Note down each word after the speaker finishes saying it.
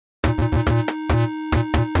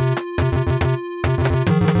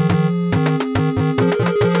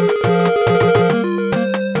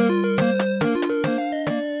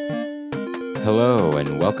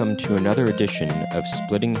welcome to another edition of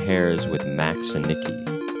Splitting Hairs with Max and Nikki.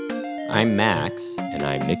 I'm Max. And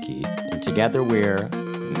I'm Nikki. And together we're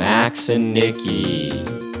Max and Nikki.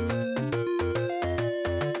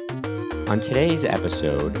 On today's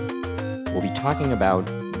episode, we'll be talking about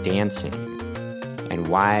dancing and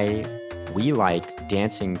why we like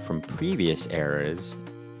dancing from previous eras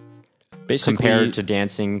Basically, compared to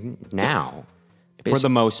dancing now, for the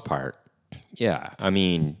most part. Yeah, I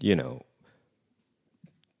mean,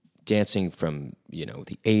 dancing from, the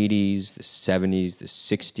 80s, the 70s, the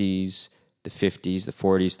 60s, the 50s, the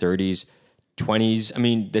 40s, 30s, 20s. I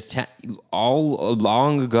mean, all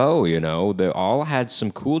long ago, they all had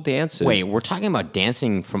some cool dances. Wait, we're talking about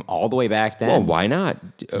dancing from all the way back then? Well, why not?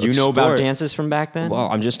 You know about dances from back then? Well,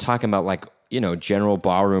 I'm just talking about general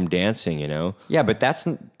ballroom dancing, Yeah, but that's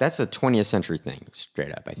a 20th century thing,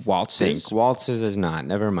 straight up. I Waltzes? think. Waltzes is not.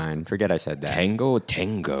 Never mind. Forget I said that.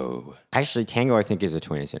 Tango. Actually, tango, I think, is a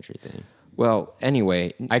 20th century thing. Well,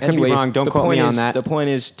 anyway. I could be wrong. Don't quote me on that. The point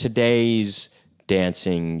is today's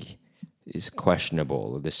dancing is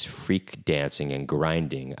questionable. This freak dancing and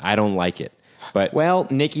grinding. I don't like it. But well,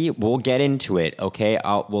 Nikki, we'll get into it, okay?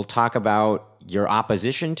 We'll talk about your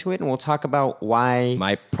opposition to it, and we'll talk about why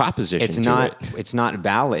my proposition it's not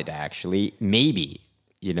valid, actually. Maybe,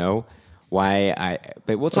 but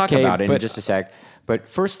we'll talk about it in just a sec. But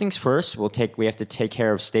first things first, we have to take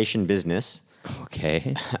care of station business.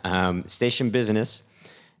 Okay. Station business.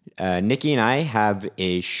 Nikki and I have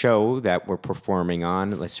a show that we're performing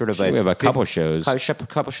on. We have a couple shows. A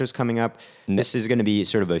couple shows coming up. This is going to be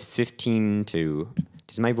sort of a 15 to...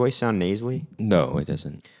 Does my voice sound nasally? No, it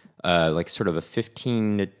doesn't. Sort of a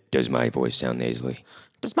 15 to... Does my voice sound nasally?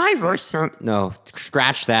 Does my voice sound... No,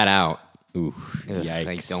 scratch that out. Ooh, yikes.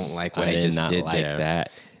 I don't like what I just did did like there.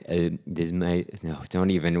 That.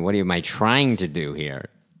 Don't even... What am I trying to do here?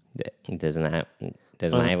 Does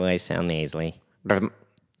my voice sound nasally?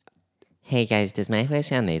 Hey guys, does my voice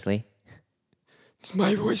sound nasally? Does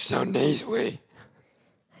my voice sound nasally?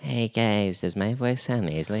 Hey guys, does my voice sound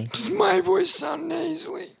nasally? Does my voice sound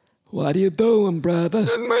nasally? What are you doing, brother?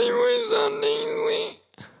 Does my voice sound nasally?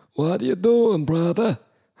 What are you doing, brother?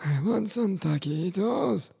 I want some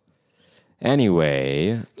taquitos.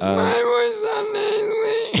 Anyway, does my voice sound nasally?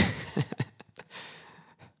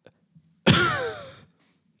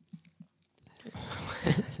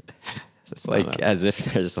 It's as if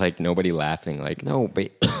there's nobody laughing. No,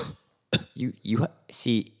 but you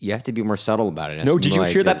see, you have to be more subtle about it. No, did you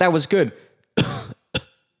hear that? That was good.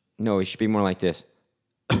 No, it should be more like this.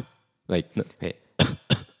 Hey,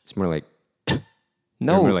 it's more like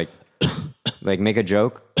no, more like make a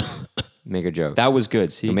joke. Make a joke. That was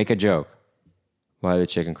good. See, make a joke. Why the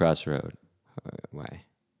chicken cross the road? Why?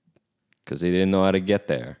 Because they didn't know how to get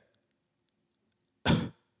there.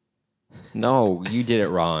 No, you did it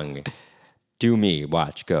wrong. Do me.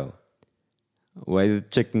 Watch. Go. Why the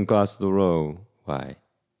chicken cross the road? Why?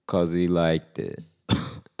 Because he liked it.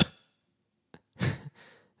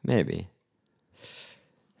 Maybe.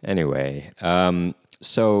 Anyway,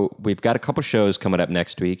 so we've got a couple shows coming up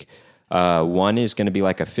next week. One is going to be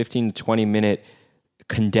like a 15 to 20 minute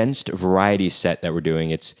condensed variety set that we're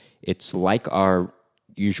doing. It's like our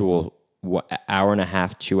usual hour and a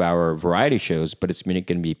half, 2 hour variety shows, but it's going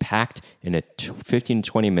to be packed in 15 to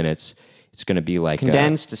 20 minutes. It's going to be like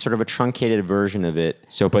condensed, sort of a truncated version of it.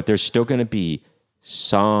 So, but there's still going to be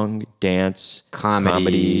song, dance,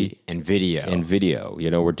 comedy, and video.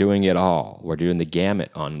 We're doing it all. We're doing the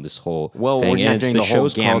gamut on this whole thing. We're not doing the whole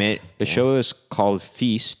gamut. The show is called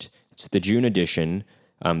Feast. It's the June edition.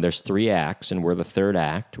 There's 3 acts, and we're the third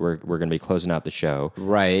act. We're going to be closing out the show.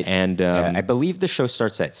 Right. And I believe the show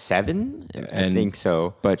starts at 7. I think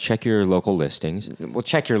so. But check your local listings. Well,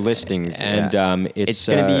 check your listings. And it's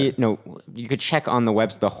going to be... you could check on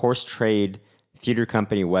the Horse Trade Theater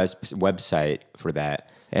Company website for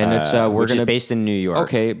that. And it's we're which is based in New York.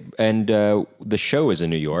 Okay, and the show is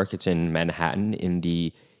in New York. It's in Manhattan in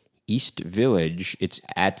the East Village. It's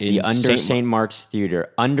at the under St. Mark's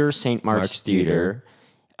Theater. Under St. Mark's Theater.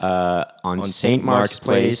 On St. Mark's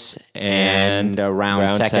Place and around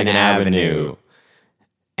 2nd Avenue.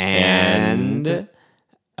 And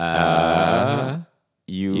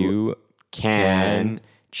you can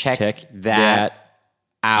check that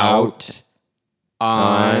out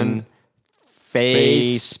on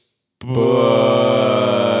Facebook.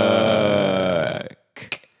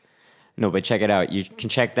 No, but check it out. You can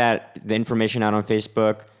check the information out on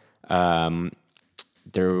Facebook.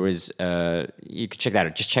 There was you could check that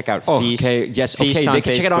out. Just check out Feast. Okay, yes, Feast okay, they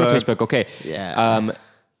can check it out on Facebook. Okay. Yeah.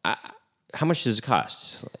 How much does it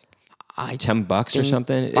cost? $10 or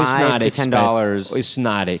something. It's $5 not to $10. It's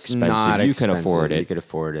not expensive. Not You expensive. can afford it. You could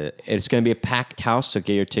afford it. It's going to be a packed house, so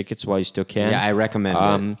get your tickets while you still can. Yeah, I recommend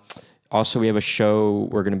it. Also, we have a show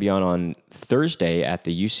we're going to be on Thursday at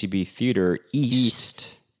the UCB Theater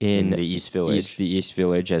East in the East Village. the East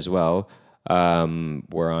Village as well.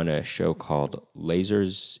 We're on a show called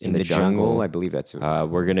Lasers in the Jungle. I believe that's what it's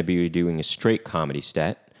We're going to be doing a straight comedy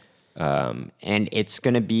set. and it's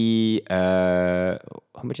going to be how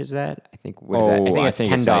much is that? I think what is that? I think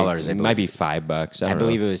it's $10. It might be $5. I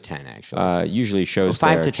believe it was 10 actually. Usually shows $5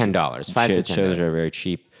 there to are cheap. $10. $5 to $10. Shows are very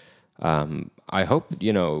cheap. I hope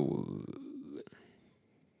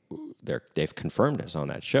they've confirmed us on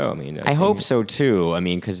that show. I mean, I hope so too. I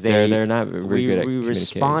mean, because they're not very good at we communicating.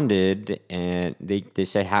 responded and they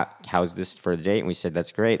said, "How's this for a date?" And we said,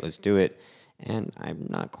 "That's great. Let's do it." And I'm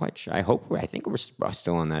not quite sure. I think we're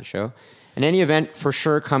still on that show. In any event, for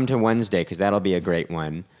sure, come to Wednesday because that'll be a great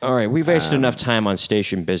one. All right, we've wasted enough time on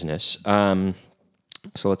station business. So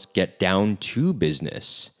let's get down to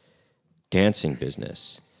business, dancing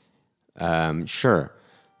business. Sure.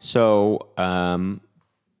 So,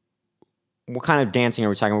 what kind of dancing are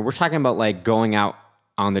we talking about? We're talking about like going out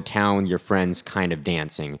on the town with your friends kind of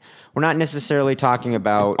dancing. We're not necessarily talking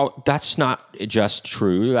about... Oh, that's not just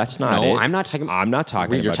true. That's not No, it. I'm not talking... I'm not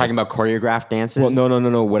talking about You're talking about choreographed dances? Well,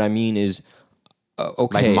 no. What I mean is,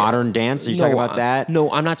 okay. Like modern dance? Are you talking about that?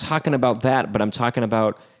 No, I'm not talking about that, but I'm talking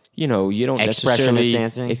about, you don't Expressionist necessarily...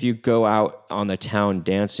 dancing? If you go out on the town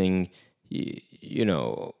dancing, does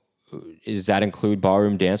that include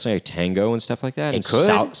ballroom dancing, like tango and stuff like that? It could.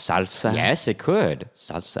 Salsa? Yes, it could.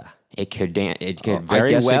 Salsa. It could dance. It could I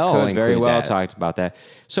very guess well it could very include well that. talked about that.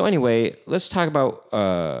 So anyway, let's talk about...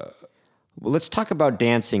 Well, let's talk about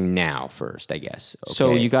dancing now first, I guess. Okay.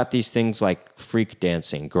 So you got these things like freak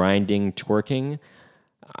dancing, grinding, twerking.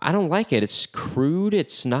 I don't like it. It's crude.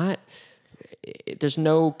 It's not... There's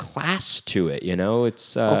no class to it,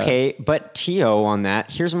 It's... Okay, but Tio, on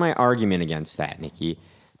that, here's my argument against that, Nikki.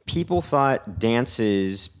 People thought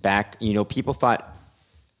dances back... people thought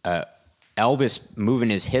Elvis moving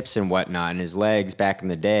his hips and whatnot and his legs back in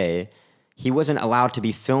the day, he wasn't allowed to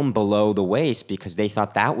be filmed below the waist because they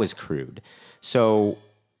thought that was crude. So,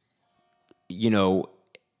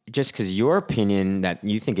 just because your opinion that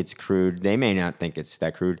you think it's crude, they may not think it's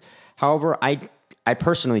that crude. However, I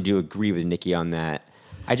personally do agree with Nikki on that.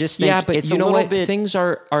 I just think but it's you know a little what? bit... Things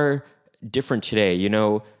are different today.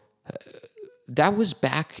 That was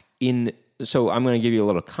back in... So I'm going to give you a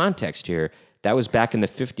little context here. That was back in the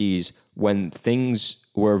 50s when things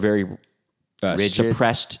were very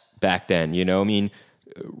suppressed back then. I mean,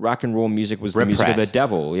 rock and roll music was the music of the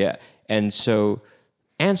devil. Yeah. And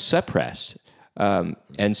suppressed.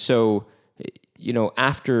 And so,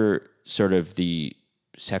 after sort of the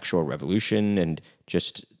sexual revolution and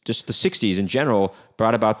just the 60s in general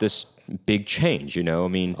brought about this big change, I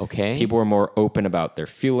mean, Okay. people were more open about their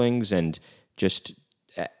feelings and just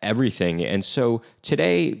everything. And so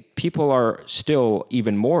today people are still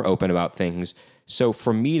even more open about things. So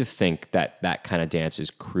for me to think that kind of dance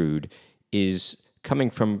is crude is coming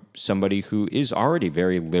from somebody who is already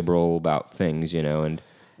very liberal about things, and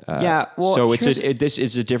Yeah, well, so this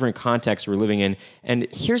is a different context we're living in. And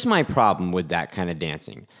Here's my problem with that kind of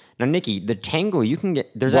dancing. Now, Nikki, the tango, you can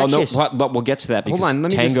get... There's well, actually no, but we'll get to that because Hold on,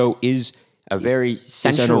 let me tango is a very it's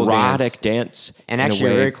an sensual erotic dance and in a actually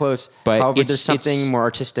way, very close. But However, it's there's something more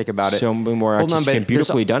artistic about it. something more Hold on, artistic but and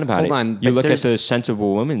beautifully done about it. Hold on, You but look at there's- the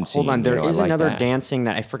Sensible Woman scene. Hold on, there is I like another that. dancing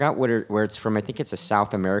that I forgot where it's from. I think it's a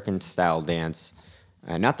South American style dance,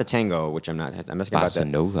 not the tango, which I'm asking about Bossa that.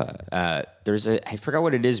 Nova. I forgot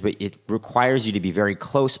what it is, but it requires you to be very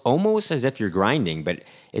close, almost as if you're grinding. But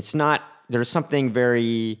it's not. There's something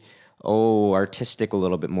very artistic a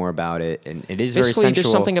little bit more about it, and it is very Basically, sensual.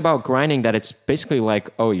 there's something about grinding that it's basically like,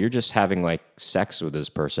 you're just having like sex with this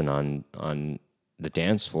person on the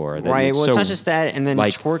dance floor. That Right. Well, it's not just that, and then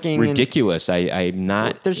like twerking. ridiculous. I'm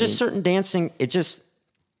not. There's just certain dancing.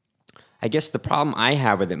 I guess the problem I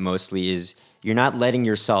have with it mostly is you're not letting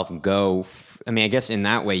yourself go. I mean, I guess in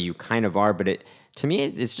that way you kind of are, but to me,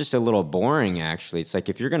 it's just a little boring, actually. It's like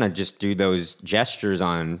if you're going to just do those gestures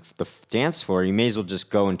on the dance floor, you may as well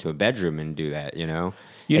just go into a bedroom and do that,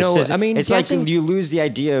 I mean, it's dancing- like you lose the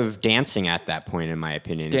idea of dancing at that point, in my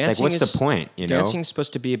opinion. It's like, what's the point, Dancing's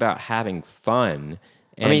supposed to be about having fun.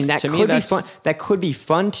 I mean, that to me, could be that's- fun. That could be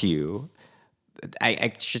fun to you.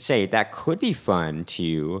 I should say that could be fun to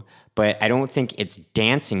you, but I don't think it's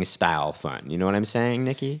dancing style fun. You know what I'm saying,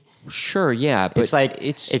 Nikki? Sure, yeah, but It's like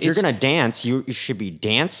if you're gonna dance, you should be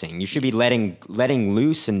dancing. You should be letting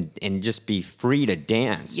loose and just be free to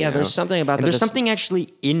dance. Yeah, you know? there's something about and that there's that's- something actually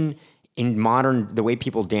in the way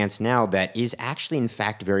people dance now that is actually, in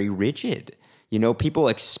fact, very rigid. People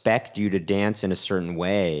expect you to dance in a certain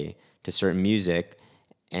way to certain music,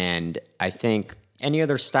 and I think any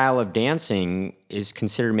other style of dancing is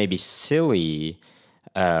considered maybe silly.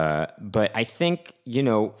 But I think,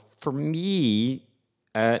 for me,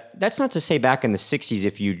 that's not to say back in the 60s,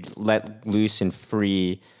 if you let loose and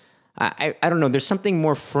free, I don't know. There's something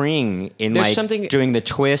more freeing in doing the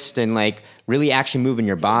twist and really actually moving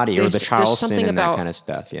your body, or the Charleston and that kind of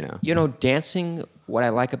stuff. Dancing. What I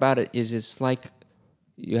like about it is it's like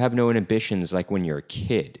you have no inhibitions, like when you're a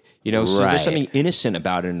kid. So there's something innocent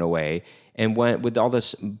about it in a way. And with all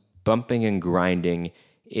this bumping and grinding,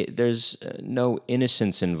 there's no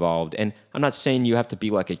innocence involved. And I'm not saying you have to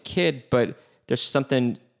be like a kid, but there's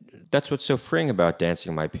something. That's what's so freeing about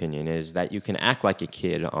dancing, in my opinion, is that you can act like a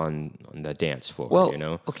kid on the dance floor.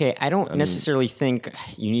 Well, okay, I don't necessarily think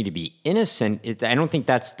you need to be innocent. I don't think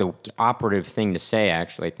that's the operative thing to say.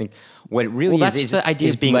 Actually, I think what it really is the idea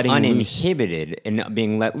is of being letting uninhibited loose. and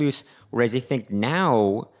being let loose. Whereas I think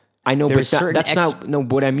now, I know, but that's not. No,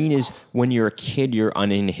 what I mean is when you're a kid, you're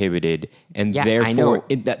uninhibited, and I know.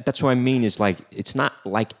 That's what I mean. Is like it's not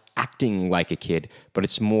like acting like a kid, but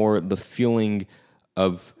it's more the feeling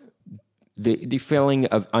of. The feeling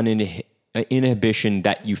of inhibition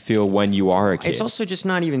that you feel when you are a kid. It's also just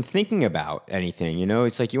not even thinking about anything,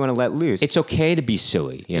 It's like you want to let loose. It's okay to be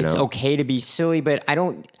silly, It's okay to be silly, but I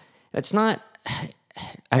don't... That's not...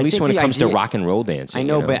 At least when it comes to rock and roll dancing. I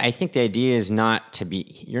know, but I think the idea is not to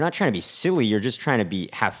be... You're not trying to be silly. You're just trying to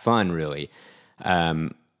have fun, really.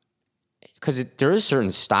 Because there is a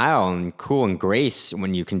certain style and cool and grace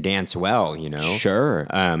when you can dance well, Sure.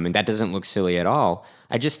 And that doesn't look silly at all.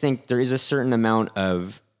 I just think there is a certain amount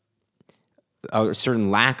of a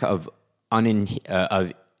certain lack of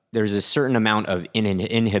there's a certain amount of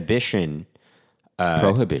inhibition,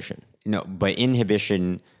 prohibition. No, but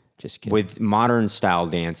inhibition. Just kidding. With modern style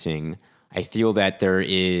dancing, I feel that there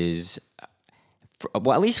is.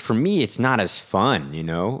 Well, at least for me, it's not as fun.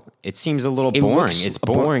 It seems a little boring. It's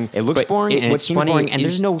boring. It looks boring, and it seems boring, and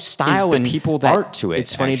there's no style and art to it.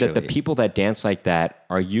 It's funny that the people that dance like that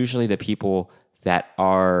are usually the people that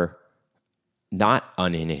are not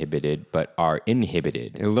uninhibited, but are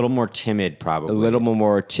inhibited. A little more timid, probably. A little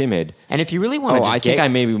more timid. And if you really want to I think I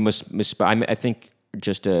maybe misspoke. I think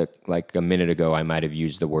just a minute ago, I might have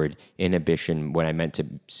used the word inhibition when I meant to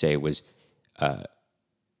say was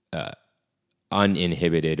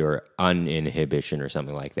uninhibited or uninhibition or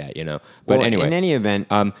something like that, But anyway, in any event,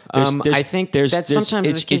 I think that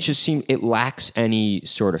sometimes it just seems it lacks any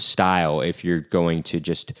sort of style if you're going to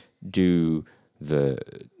just do the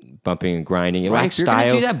bumping and grinding. It lacks style. If you're going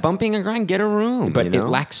to do that bumping and grind, get a room. But it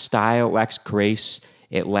lacks style, it lacks grace,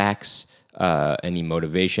 it lacks any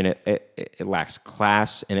motivation, it lacks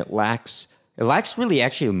class, and it lacks really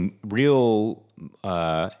actually real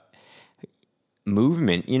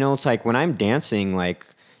movement. It's like when I'm dancing,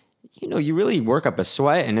 you really work up a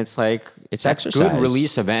sweat, and it's like it's that's exercise. Good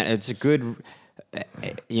release of it. It's a good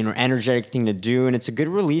energetic thing to do, and it's a good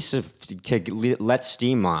release to let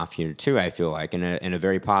steam off here too. I feel like in a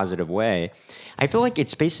very positive way. I feel like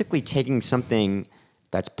it's basically taking something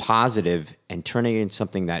that's positive and turning it into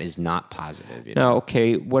something that is not positive. Now,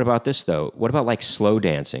 okay, what about this though? What about slow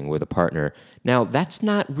dancing with a partner? Now, that's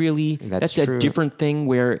not really that's true. A different thing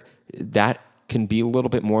where that can be a little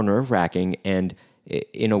bit more nerve-wracking, and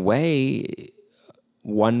in a way,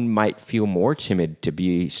 one might feel more timid to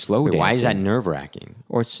be slow dancing. Why is that nerve-wracking?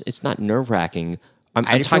 Or it's not nerve-wracking. I'm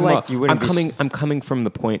feel talking like about. you wouldn't I'm coming from the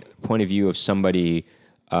point of view of somebody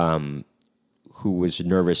who was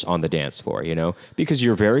nervous on the dance floor. Because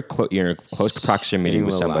you're very close. You're in close proximity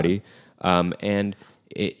with somebody, and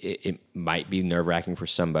it might be nerve-wracking for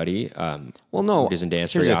somebody. Well, no. Who doesn't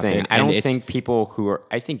dance here's very the often. thing. I don't think people who are.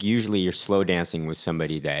 I think usually you're slow dancing with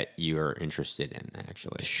somebody that you're interested in.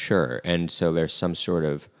 Actually, sure. And so there's some sort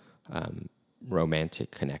of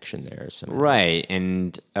romantic connection there. Right,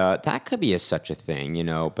 and that could be such a thing,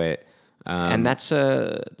 But and that's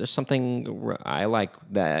there's something I like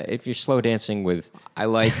that if you're slow dancing with. I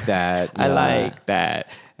like that. I like that.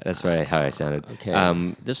 That's how I sounded.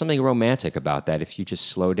 Okay. There's something romantic about that. If you just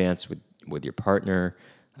slow dance with your partner,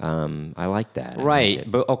 I like that. Right,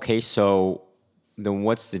 like but okay. So then,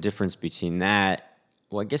 what's the difference between that?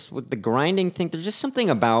 Well, I guess with the grinding thing, there's just something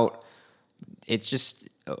about it's just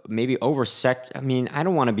maybe oversect. I mean, I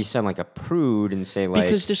don't want to be sound like a prude and say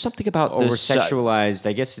because there's something about over-sexualized.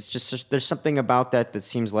 I guess it's just there's something about that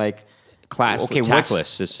seems like class. Okay,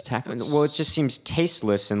 tactless. It's tactless. Well, it just seems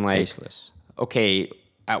tasteless and tasteless. Okay,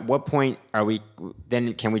 at what point are we?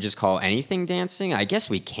 Then can we just call anything dancing? I guess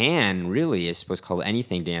we can. Really, it's supposed to call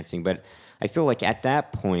anything dancing, but I feel like at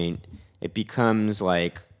that point it becomes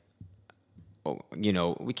like,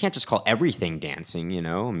 we can't just call everything dancing.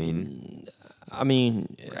 I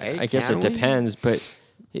mean, Right? I guess Can it we? depends, but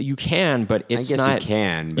you can, but it's guess you not.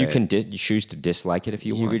 can, You but- can choose to dislike it if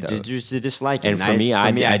you You want. could though. just dislike it. And for me,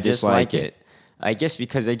 I dislike it. I guess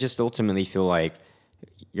because I just ultimately feel like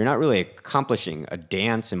you're not really accomplishing a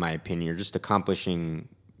dance, in my opinion. You're just accomplishing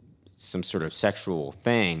some sort of sexual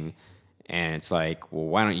thing. And it's like, well,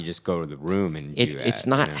 why don't you just go to the room and do that? It's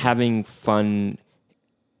not having fun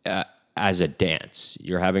as a dance.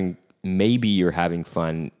 Maybe you're having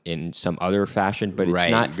fun in some other fashion, but it's Right.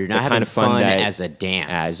 not You're the not kind having of fun fun that as a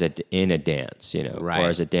dance. in a dance, Right. or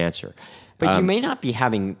as a dancer. But you may not be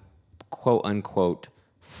having quote unquote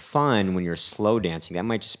fun when you're slow dancing. That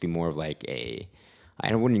might just be more of like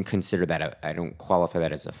I wouldn't consider that I don't qualify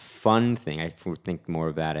that as a fun thing. I would think more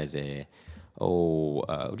of that as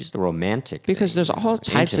just a romantic Because thing, there's all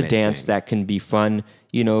types of intimate dance thing. that can be fun.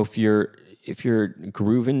 If you're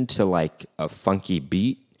grooving to like a funky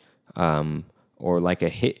beat, or like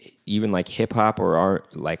even like hip hop or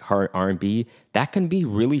like hard R&B, that can be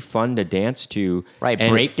really fun to dance to. Right,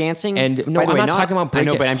 And- break dancing? And no, By the I'm way, not talking about break.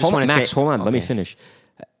 I know, but I just wanna Max, say- hold on, let me okay. finish.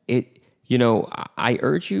 I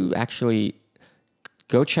urge you actually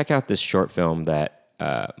go check out this short film that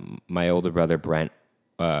my older brother Brent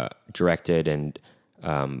directed, and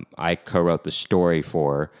I co-wrote the story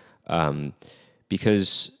for,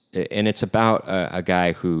 because it's about a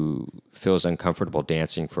guy who feels uncomfortable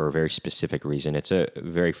dancing for a very specific reason. It's a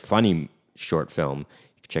very funny short film.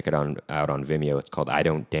 You can check it out on Vimeo. It's called I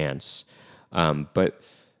Don't Dance. But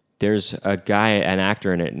there's a guy, an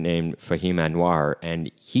actor in it named Fahim Anwar,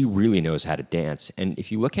 and he really knows how to dance. And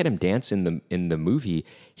if you look at him dance in the movie,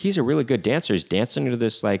 he's a really good dancer. He's dancing to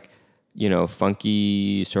this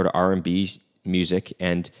funky sort of R&B music,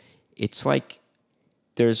 and it's like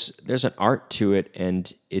there's an art to it,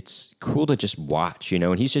 and it's cool to just watch,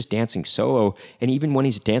 and he's just dancing solo, and even when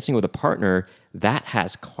he's dancing with a partner, that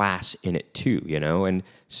has class in it too, and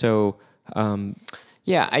so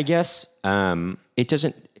Yeah, I guess it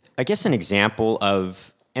doesn't. I guess an example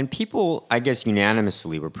of, and people, I guess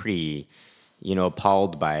unanimously were pretty,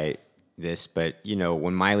 appalled by this, but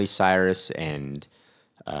when Miley Cyrus and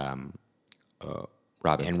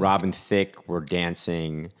Robin Thicke were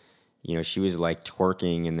dancing, she was like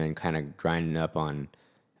twerking and then kind of grinding up on,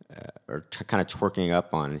 kind of twerking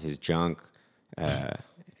up on his junk,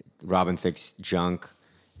 Robin Thicke's junk.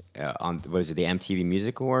 On the MTV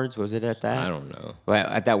Music Awards? Was it at that? I don't know. Well,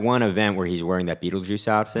 at that one event where he's wearing that Beetlejuice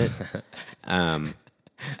outfit.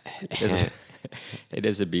 It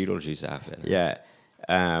is a Beetlejuice outfit. Yeah.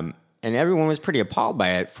 And everyone was pretty appalled by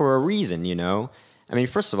it for a reason, I mean,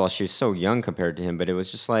 first of all, she was so young compared to him, but it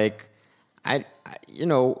was just like,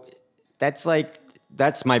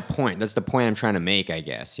 that's my point. That's the point I'm trying to make, I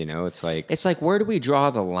guess, It's like, Where do we draw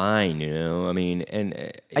the line? I mean,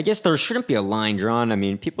 and I guess there shouldn't be a line drawn. I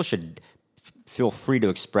mean, people should feel free to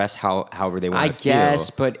express however they want I to feel. guess,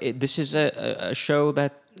 but this is a show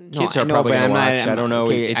that kids I are know, probably but going to I'm watch. not- I don't know.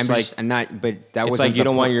 Okay, It's I'm like just, I'm not. But that it's wasn't like you the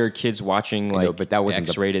don't want point. your kids watching I know, but that wasn't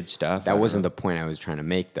the- X-rated stuff. I That don't wasn't know. the point I was trying to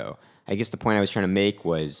make, though. I guess the point I was trying to make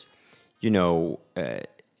was,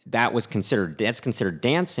 that's considered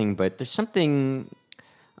dancing, but there's something.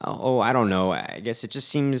 I don't know. I guess it just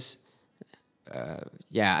seems.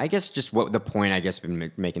 I guess just what the point I guess I've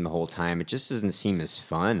been making the whole time. It just doesn't seem as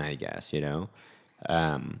fun. I guess I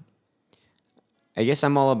guess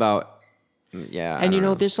I'm all about. Yeah, I And don't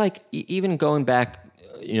know. there's like even going back,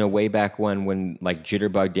 way back when like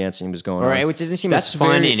jitterbug dancing was going on. Right, which doesn't seem as That's fun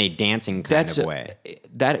very- in a dancing kind of way.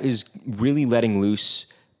 That is really letting loose,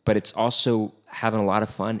 but it's also having a lot of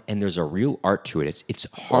fun, and there's a real art to it. It's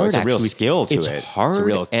hard. There's a real actually. skill to it's it. Hard, it's a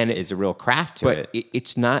real, and it's a real craft to but it.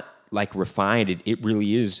 it's not like refined. It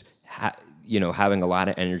really is, having a lot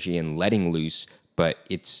of energy and letting loose. But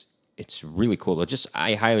it's really cool.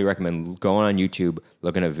 I highly recommend going on YouTube,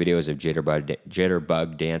 looking at videos of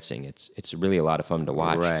jitterbug dancing. It's really a lot of fun to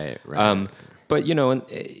watch. Right. But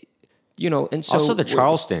and so Also, the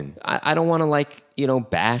Charleston. I don't want to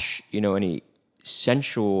bash any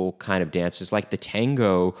sensual kind of dances like the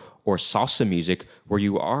tango or salsa music where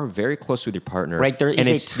you are very close with your partner. Right, there is and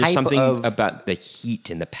a there's type something of- about the heat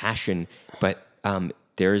and the passion, but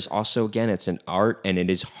there is also, again, it's an art, and it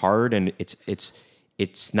is hard, and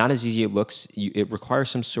it's not as easy as it looks. It requires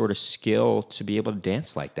some sort of skill to be able to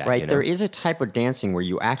dance like that. Right, there is a type of dancing where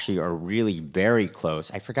you actually are really very close.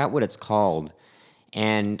 I forgot what it's called,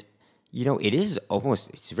 and it is almost,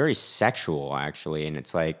 it's very sexual actually, and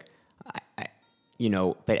it's like,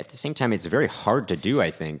 but at the same time, it's very hard to do.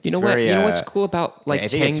 I think You know It's what? very, You know what's cool about like I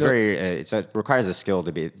think tango? it's very. It requires a skill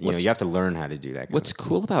to be. You have to learn how to do that. What's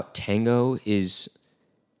cool about tango is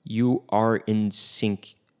you are in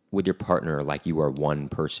sync with your partner, like you are one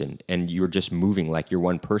person, and you're just moving like you're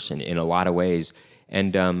one person in a lot of ways.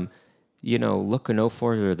 And look no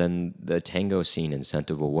further than the tango scene in *Scent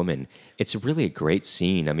of a Woman*. It's really a great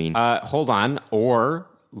scene. I mean, Hold on, or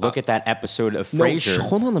look at that episode of no, Frasier.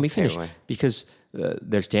 hold on, let me finish. Anyway. Because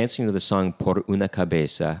there's dancing to the song "Por una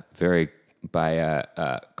cabeza," by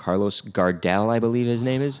Carlos Gardel, I believe his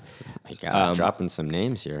name is. My God, dropping some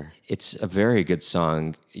names here. It's a very good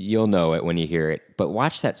song. You'll know it when you hear it. But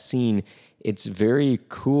watch that scene. It's very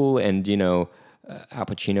cool. And, Al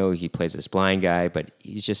Pacino, he plays this blind guy, but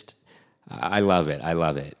he's just, I love it. I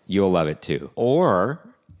love it. You'll love it too. Or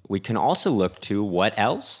we can also look to what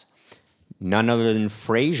else? None other than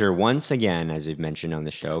Frasier, once again, as we've mentioned on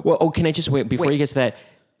the show. Well, can I just wait? Before you get to that,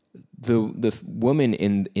 the woman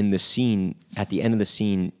in the scene, at the end of the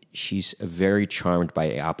scene, she's very charmed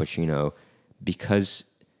by Al Pacino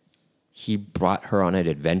because he brought her on an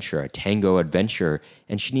adventure, a tango adventure,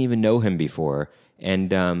 and she didn't even know him before.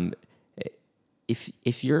 And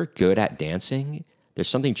if you're good at dancing, there's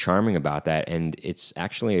something charming about that, and it's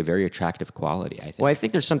actually a very attractive quality, I think. Well, I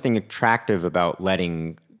think there's something attractive about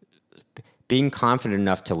being confident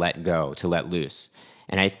enough to let go, to let loose.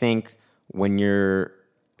 And I think when you're...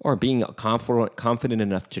 Or being confident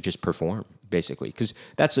enough to just perform, basically. Because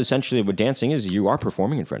that's essentially what dancing is. You are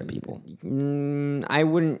performing in front of people. I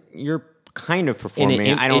wouldn't... You're kind of performing.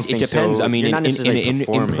 I don't think it depends. so. I mean, You're not necessarily in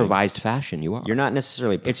performing. improvised fashion, you are. You're not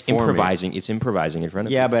necessarily performing. It's improvising. It's improvising in front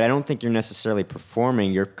of Yeah, people. but I don't think you're necessarily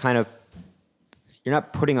performing. You're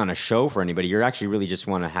not putting on a show for anybody. You're actually really just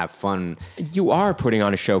want to have fun. You are putting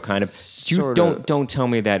on a show, kind of. You Sort of. don't tell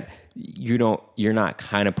me that you're not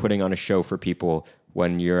kind of putting on a show for people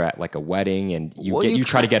when you're at like a wedding and you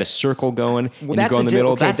try to get a circle going and you go in the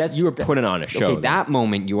middle. You were putting on a show. Okay, that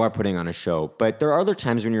moment you are putting on a show. But there are other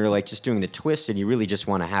times when you're like just doing the twist and you really just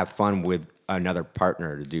want to have fun with another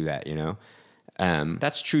partner to do that,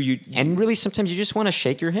 That's true. And really sometimes you just want to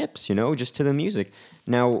shake your hips, just to the music.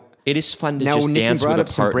 Now, it is fun to Now, just Nikki dance brought with a up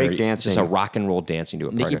some partner. break dancing. Just a rock and roll dancing to a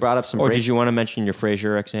partner. Nikki brought up some Or break- did you want to mention your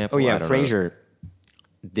Frasier example? Oh yeah, I don't know. Frasier.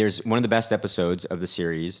 There's one of the best episodes of the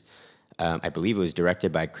series. I believe it was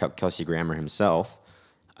directed by Kelsey Grammer himself.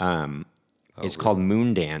 It's called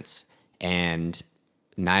Moon Dance, and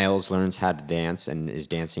Niles learns how to dance and is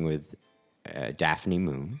dancing with Daphne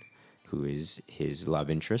Moon, who is his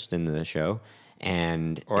love interest in the show.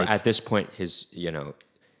 And Or at this point, his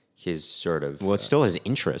sort of... well, it's still his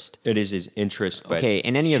interest. It is his interest, but Okay,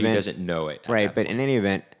 in any she event- doesn't know it. Right, but in any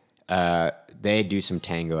event, they do some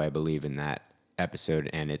tango, I believe, in that episode,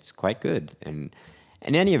 and it's quite good. And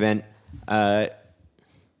in any event,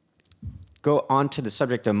 go on to the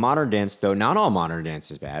subject of modern dance, though. Not all modern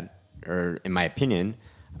dance is bad, or in my opinion.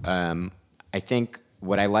 I think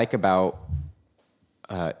what I like about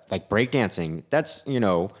like breakdancing, that's been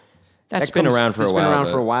around for a while, It's been around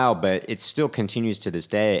but- for a while, but it still continues to this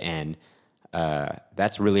day, and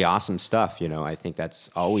that's really awesome stuff. I think that's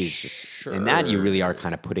always just, and that you really are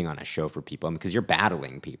kind of putting on a show for people because you're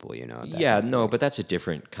battling people. at that Yeah, point. no, but that's a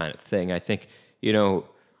different kind of thing. I think,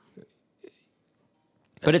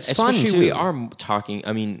 But it's fun especially too. we are talking,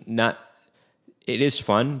 I mean, not, it is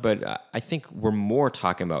fun, but I think we're more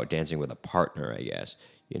talking about dancing with a partner, I guess.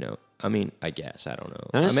 I mean, I guess, I don't know.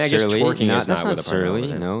 Not I mean, I guess necessarily. twerking Not- is that's not not with a partner.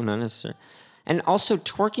 necessarily. No, not necessarily. And also,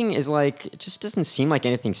 twerking is like, it just doesn't seem like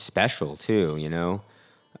anything special, too,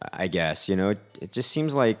 I guess, it just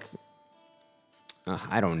seems like,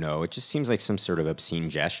 I don't know, it just seems like some sort of obscene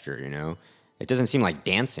gesture, It doesn't seem like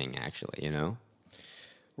dancing, actually,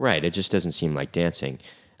 Right, it just doesn't seem like dancing.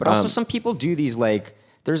 But also, some people do these,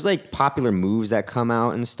 there's popular moves that come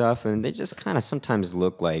out and stuff, and they just kind of sometimes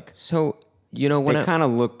look like, So, when they kind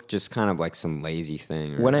of look just kind of like some lazy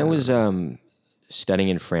thing. When I was studying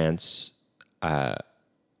in France,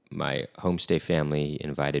 my homestay family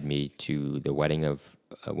invited me to the wedding of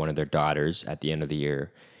one of their daughters at the end of the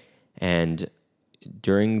year. And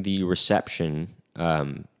during the reception,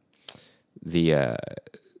 when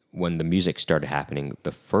the music started happening,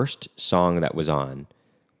 the first song that was on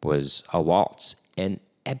was a waltz. And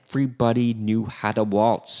everybody knew how to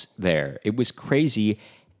waltz there. It was crazy.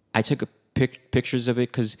 I took pictures of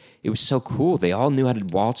it because it was so cool. They all knew how to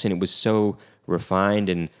waltz, and it was so refined,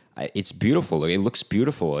 and it's beautiful. It looks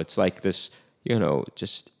beautiful. It's like this,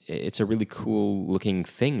 just it's a really cool looking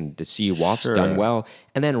thing to see waltz Sure. done well.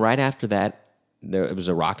 And then right after that, it was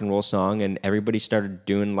a rock and roll song, and everybody started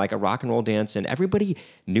doing like a rock and roll dance, and everybody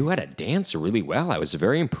knew how to dance really well. I was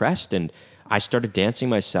very impressed, and I started dancing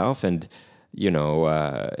myself, and it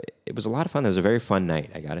was a lot of fun. It was a very fun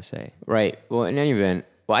night, I gotta say. Right. Well, in any event,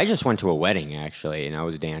 I just went to a wedding actually, and I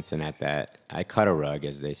was dancing at that. I cut a rug,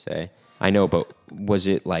 as they say. I know, but was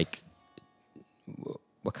it like,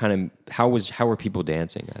 what kind of, how were people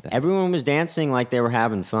dancing at that? Everyone was dancing like they were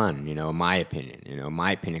having fun. My opinion.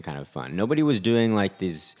 Kind of fun. Nobody was doing like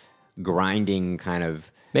these grinding kind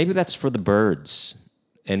of. Maybe that's for the birds,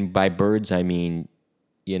 and by birds I mean,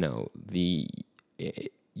 the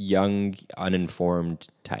young, uninformed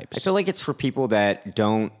types. I feel like it's for people that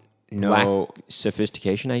don't know lack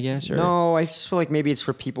sophistication, I guess. Or? No, I just feel like maybe it's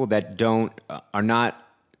for people that don't are not.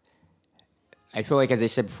 I feel like, as I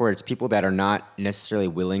said before, it's people that are not necessarily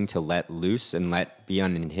willing to let loose and be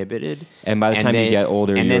uninhibited. And by the time you get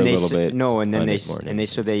older, you're a little bit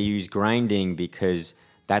so they use grinding because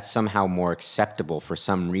that's somehow more acceptable for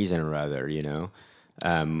some reason or other,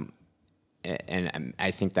 and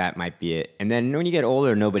I think that might be it. And then when you get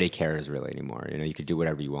older, nobody cares really anymore. You could do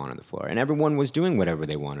whatever you want on the floor, and everyone was doing whatever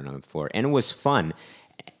they wanted on the floor, and it was fun.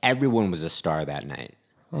 Everyone was a star that night.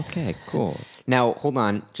 Okay, cool. Now, hold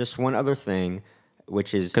on. Just one other thing,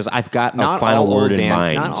 which is... Because I've got a final word in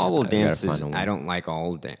mind. Not all old dances. I don't like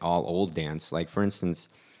all old dance. Like, for instance,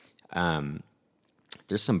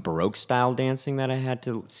 there's some Baroque-style dancing that I had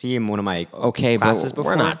to see in one of my classes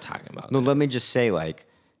before. We're not talking about that. Let me just say,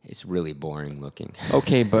 it's really boring looking.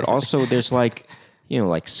 Okay, but also there's like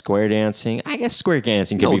square dancing. I guess square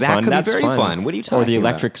dancing could be fun. That's very fun. What are you talking about? Or the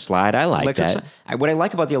electric slide. I like that. What I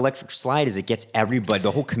like about the electric slide is it gets everybody,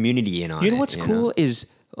 the whole community in on it. You know what's cool is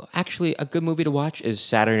actually a good movie to watch is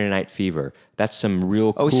Saturday Night Fever. That's some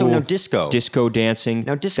real cool. Oh, so now disco dancing.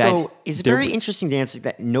 Now disco is a very interesting dance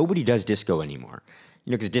that nobody does disco anymore.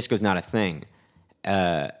 Because disco's not a thing.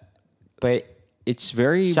 But it's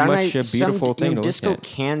very much a beautiful thing to look disco at.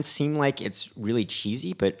 Can seem like it's really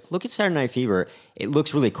cheesy, but look at Saturday Night Fever. It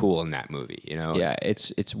looks really cool in that movie, Yeah,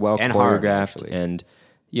 it's well and choreographed, hard, and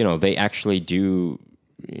they actually do,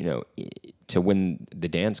 to win the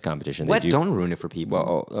dance competition. Don't ruin it for people.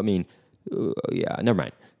 Well, I mean, yeah, never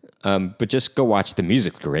mind. But just go watch the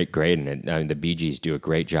music. Great, and the Bee Gees do a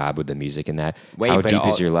great job with the music in that. How deep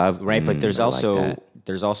is your love? Right, but there's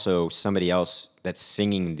also somebody else that's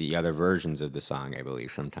singing the other versions of the song, I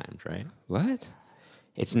believe, sometimes, right? What?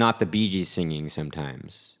 It's not the Bee Gees singing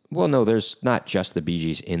sometimes. Well, no, there's not just the Bee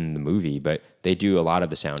Gees in the movie, but they do a lot of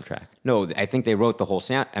the soundtrack. No, I think they wrote the whole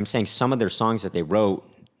sound. I'm saying some of their songs that they wrote,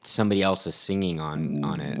 somebody else is singing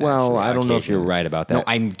on it. Well, actually, I don't know if you're right about that. No,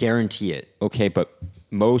 I guarantee it. Okay, but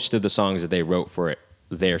most of the songs that they wrote for it,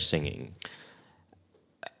 they're singing.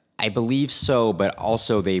 I believe so, but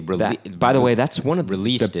also they released. By the way, that's one of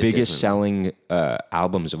the biggest selling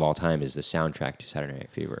albums of all time is the soundtrack to Saturday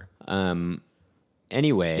Night Fever.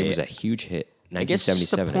 Anyway, it was a huge hit. 1977.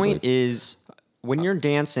 I guess the point is when you're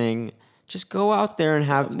dancing, just go out there and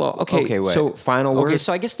have. Well, okay. Wait. So final word. Okay,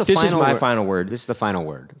 so I guess this is my final word. This is the final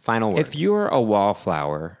word. Final word. If you're a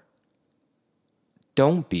wallflower,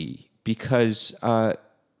 don't be because.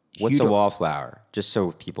 What's a wallflower? Just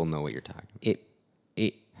so people know what you're talking about.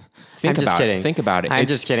 Think about it. I'm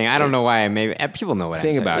just kidding. I don't know why. Maybe people know what I'm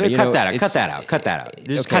saying. Think about it. Cut that out. Cut that out.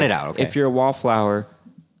 Just cut it out. Okay. If you're a wallflower,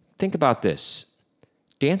 think about this.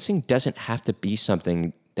 Dancing doesn't have to be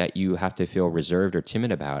something that you have to feel reserved or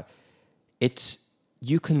timid about.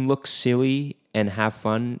 You can look silly and have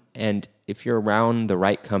fun, and if you're around the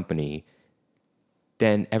right company,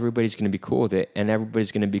 then everybody's going to be cool with it, and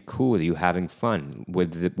everybody's going to be cool with you having fun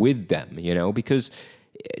with them, because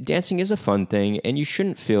dancing is a fun thing, and you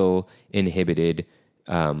shouldn't feel inhibited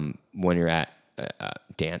when you're at a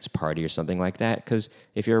dance party or something like that, because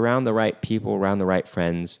if you're around the right people, around the right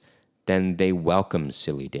friends, then they welcome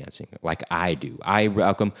silly dancing, like I do. I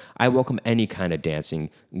welcome any kind of dancing,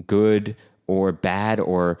 good or bad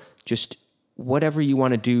or just whatever you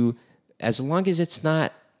want to do, as long as it's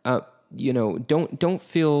not, don't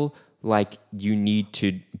feel like you need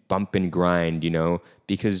to bump and grind,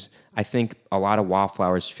 because I think a lot of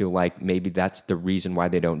wallflowers feel like maybe that's the reason why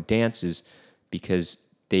they don't dance is because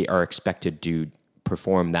they are expected to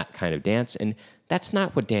perform that kind of dance, and that's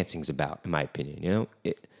not what dancing's about, in my opinion.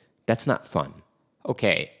 That's not fun.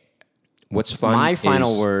 Okay, what's fun? My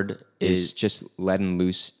final word is just letting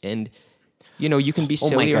loose, and you can be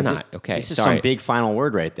silly or not. Okay, this is some big final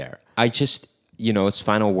word right there. I just. It's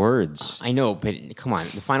final words. I know, but come on.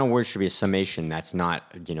 The final word should be a summation that's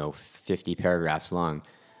not, 50 paragraphs long.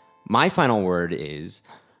 My final word is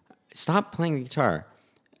stop playing the guitar.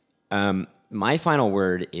 My final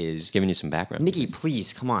word is... Just giving you some background. Nikki,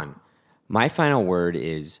 please, come on. My final word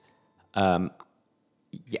is,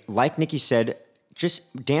 like Nikki said,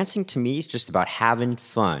 just dancing to me is just about having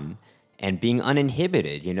fun and being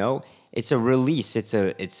uninhibited. It's a release. It's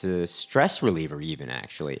a stress reliever, even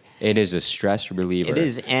actually. It is a stress reliever. It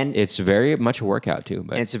is, and it's very much a workout too.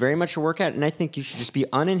 But and it's very much a workout. And I think you should just be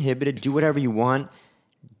uninhibited. Do whatever you want.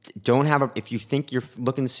 Don't have a. If you think you're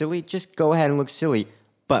looking silly, just go ahead and look silly.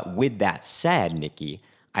 But with that said, Nikki,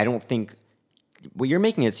 I don't think what you're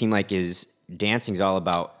making it seem like is dancing's all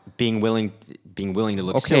about being willing to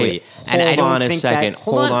look silly. And I don't on a think second. That,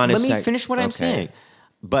 hold on a let second. me finish what I'm saying.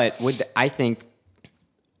 But I think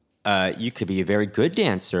you could be a very good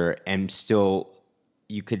dancer and still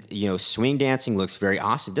you could, swing dancing looks very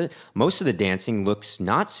awesome. Most of the dancing looks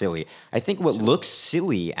not silly. I think what looks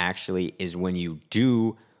silly actually is when you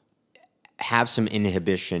do have some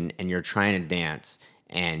inhibition and you're trying to dance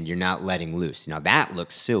and you're not letting loose. Now that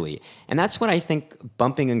looks silly. And that's what I think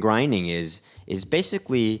bumping and grinding is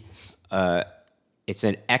basically it's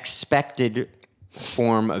an expected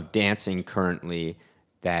form of dancing currently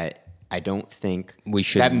that I don't think we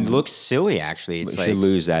should. That looks silly. Actually, we should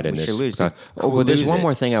lose that in this. Should lose well, there's one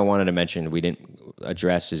more thing I wanted to mention we didn't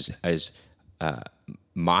address as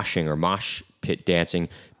moshing or mosh pit dancing,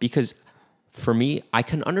 because for me, I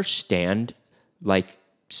can understand like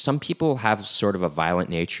some people have sort of a violent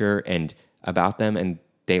nature and about them, and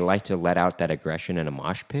they like to let out that aggression in a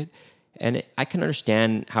mosh pit, and I can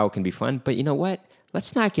understand how it can be fun. But you know what?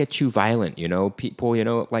 Let's not get too violent.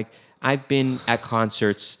 People. Like. I've been at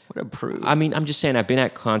concerts. What a prude. I mean, I'm just saying I've been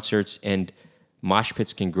at concerts and mosh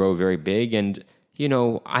pits can grow very big, and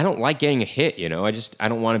I don't like getting hit. I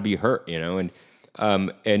don't want to be hurt. And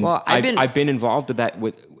well, I've been involved with that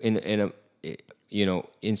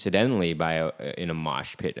incidentally in a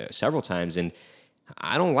mosh pit several times, and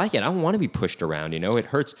I don't like it. I don't want to be pushed around. It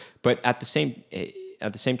hurts, but at the same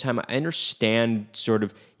time, I understand sort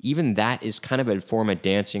of even that is kind of a form of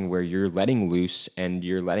dancing where you're letting loose and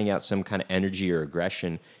you're letting out some kind of energy or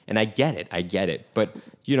aggression. And I get it. But,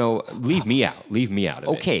 leave me out of it.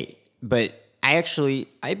 Okay, but I've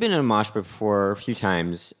been in a mosh pit before a few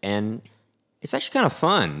times, and it's actually kind of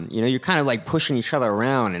fun. You're kind of like pushing each other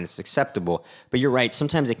around, and it's acceptable. But you're right,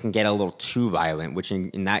 sometimes it can get a little too violent, which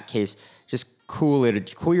in that case, just cool your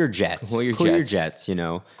jets. Cool your jets. Cool your jets.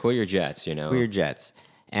 Cool your jets.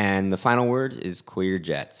 And the final word is cool your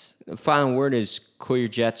jets. The final word is cool your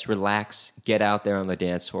jets, relax, get out there on the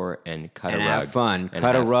dance floor and cut a rug. Have fun.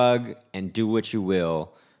 Cut a rug and do what you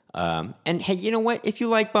will. And hey, you know what? If you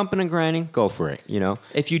like bumping and grinding, go for it,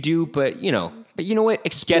 If you do, but But you know what?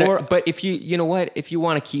 Explore. But if if you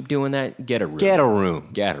want to keep doing that, get a room. Get a room.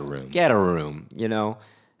 Get a room.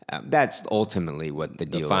 That's ultimately what the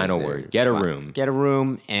deal is. The final word. Get a room. Get a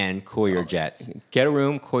room and cool your jets. Get a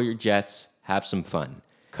room, cool your jets, have some fun.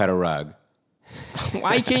 Cut a rug.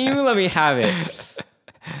 Why can't you let me have it?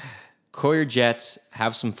 Cool your jets,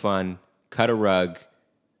 have some fun, cut a rug,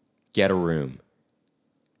 get a room.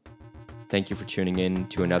 Thank you for tuning in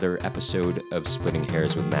to another episode of Splitting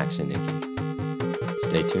Hairs with Max and Nikki.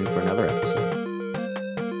 Stay tuned for another episode.